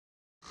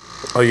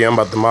Oh yeah, I'm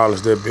about to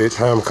demolish that bitch.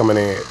 How I'm coming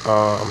in?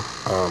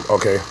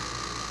 Okay.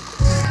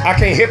 I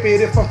can't help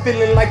it if I'm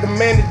feeling like the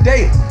man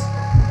today.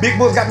 Big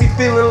boys got me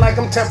feeling like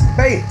I'm Tampa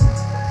Bay.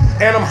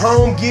 And I'm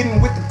home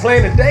getting with the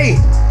plan today.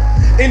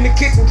 In the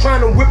kitchen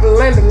trying to whip a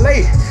land of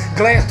lay.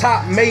 Glass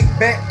top made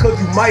back cause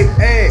you might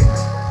ask.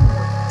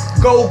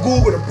 Go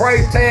Google the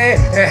price tag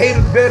and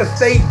haters better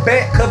stay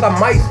back cause I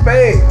might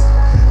spaz.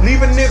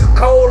 Leave a nigga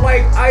cold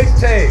like ice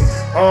tag.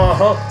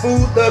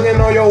 Food thuggin'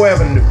 on your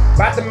avenue.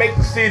 About to make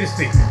the city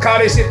sick. Call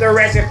this shit the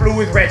ratchet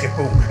flu is ratchet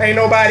food. Ain't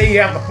nobody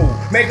after food.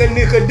 Make a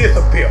nigga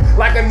disappear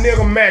like a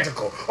nigga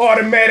magical.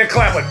 Automatic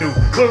clapper dude.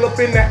 Pull up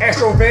in the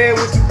Astro van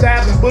with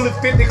 2,000 bullets,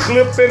 50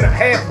 clip in a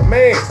half a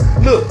man.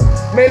 Look,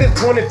 man, it's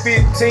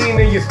 2015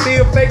 and you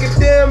still faking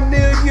damn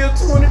near year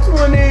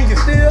 2020 and you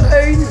still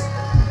hating.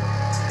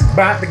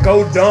 About to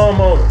go dumb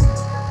on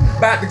him.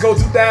 About to go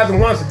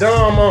 2001 so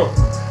dumb on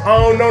him. I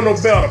don't know no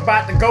better,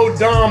 about to go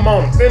dumb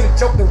on him. Finna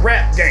choke the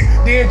rap game,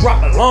 then drop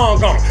the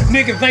lung on him.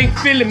 Niggas ain't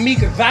feeling me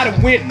cause I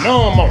done went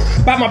numb on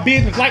him. About my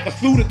business like a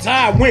suit of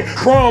tie, went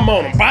prom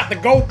on him. About to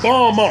go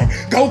bomb on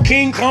him. Go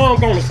King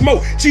Kong on him,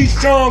 smoke,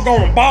 Cheech Chong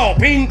on him, ball,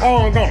 ping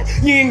pong on him.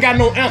 You ain't got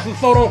no answer,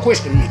 so don't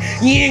question me.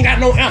 You ain't got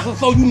no answer,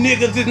 so you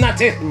niggas is not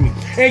testing me.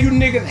 And you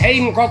niggas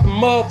hating across the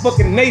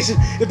motherfucking nation.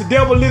 If the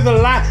devil is a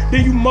lie,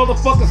 then you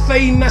motherfuckers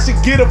Satan. I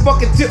should get a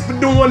fucking tip for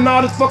doing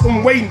all this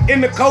fucking waiting.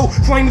 In the cold,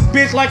 slang this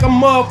bitch like a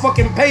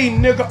motherfucking paid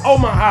nigga, oh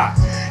my heart.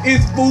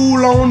 It's Fuol,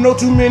 I don't know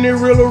too many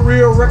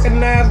real,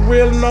 recognize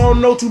real, and I don't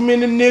know too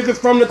many niggas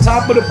from the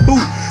top of the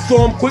boot.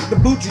 So I'm quick to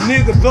boot you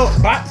niggas up,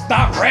 about to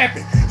stop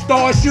rapping.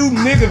 Start shooting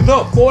niggas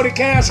up, 40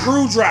 cal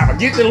screwdriver.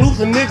 Get the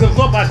loosen niggas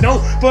up, I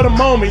don't for the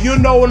moment. You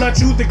know when I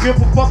choose to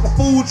give a fuck a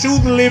fool,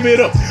 choose to live it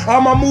up. All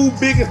my move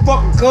big as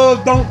fucking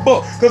cuz don't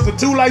buck, cause the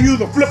tool I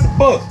use a flip a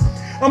bus.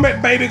 I'm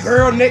at baby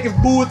girl, neck is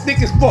bull thick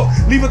as fuck.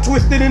 Leave her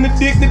twisted and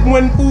addicted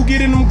when fool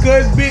get in them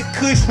guts. Big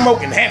kush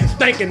smoking, have it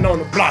stinking on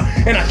the block.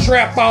 And I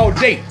trap all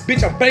day,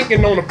 bitch, I'm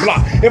banking on the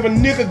block. If a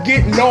nigga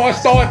get noise,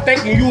 start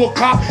thinking you a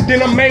cop,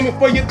 then I'm aiming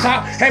for your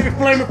top. Have it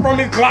flaming from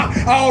this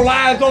Glock, all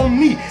eyes on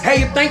me. How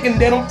you thinking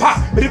that I'm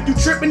pop? But if you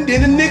tripping,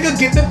 then a nigga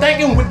get to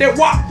thinking with that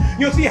wop.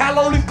 You'll see how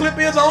long this clip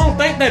is, I don't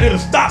think that it'll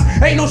stop.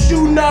 Ain't no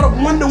shooting out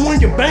a window when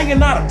you're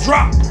banging out a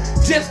drop.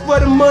 Just for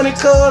the money,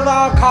 cuz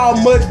I'll call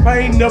much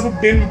pain, never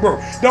been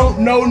broke. Don't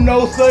know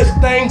no such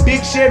thing,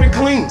 big Chevy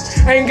clean.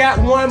 Ain't got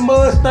one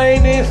mud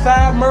stain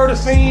inside, murder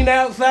scene,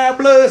 outside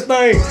blood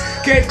stain.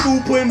 Catch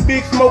food putting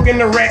big smoke in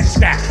the ratchet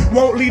sky.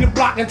 Won't leave the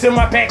block until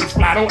my package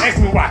fly, don't ask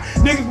me why.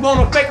 Niggas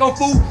wanna fake on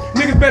food,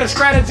 niggas better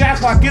strategize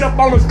so I get up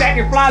on the stack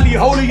and fly. Leave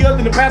holier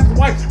than the pastor's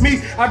wife.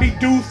 Me, I be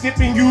dude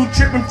sipping you,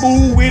 tripping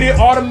fool with it,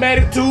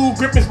 automatic tool,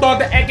 gripping start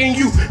to acting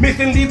you.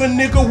 Missing leave a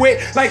nigga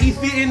wet like he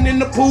sitting in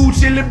the pool,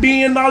 chillin'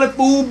 being all in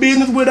fool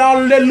business with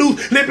all of that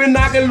loose, lippin'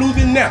 I can lose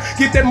it now.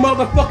 Get that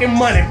motherfucking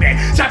money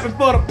back, chopping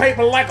for the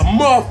paper like a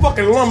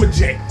motherfucking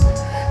lumberjack.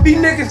 These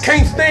niggas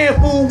can't stand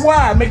fool,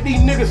 why? Make these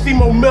niggas see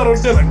more metal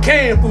than a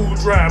can fool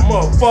drive,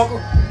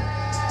 motherfucker.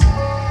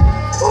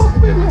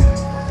 Fuck with me.